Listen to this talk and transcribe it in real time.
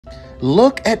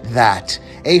Look at that,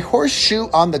 a horseshoe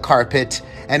on the carpet,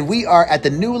 and we are at the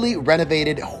newly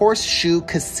renovated Horseshoe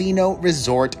Casino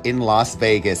Resort in Las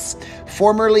Vegas,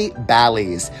 formerly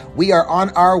Bally's. We are on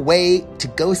our way to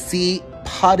go see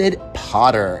Potted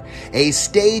Potter, a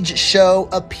stage show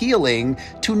appealing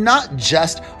to not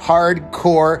just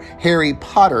hardcore Harry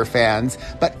Potter fans,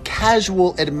 but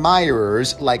casual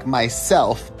admirers like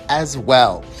myself as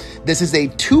well. This is a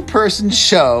two-person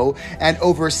show, and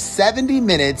over 70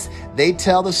 minutes, they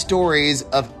tell the stories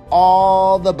of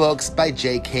all the books by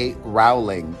J.K.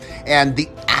 Rowling, and the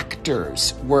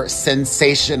actors were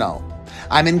sensational.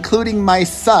 I'm including my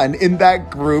son in that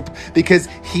group because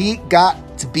he got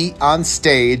to be on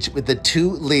stage with the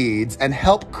two leads and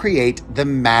help create the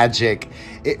magic.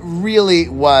 It really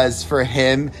was, for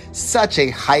him, such a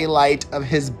highlight of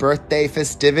his birthday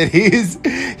festivities.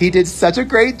 He did such a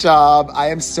great job. I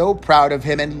am so proud of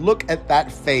him. And look at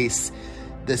that face.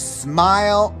 The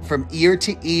smile from ear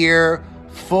to ear,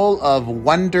 full of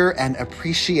wonder and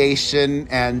appreciation.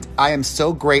 And I am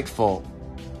so grateful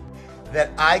that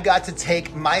I got to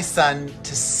take my son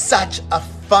to such a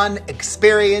fun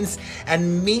experience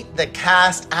and meet the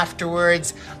cast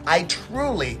afterwards. I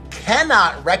truly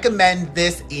cannot recommend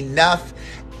this enough.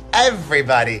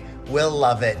 Everybody will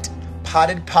love it.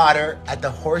 Potted Potter at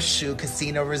the Horseshoe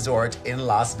Casino Resort in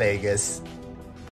Las Vegas.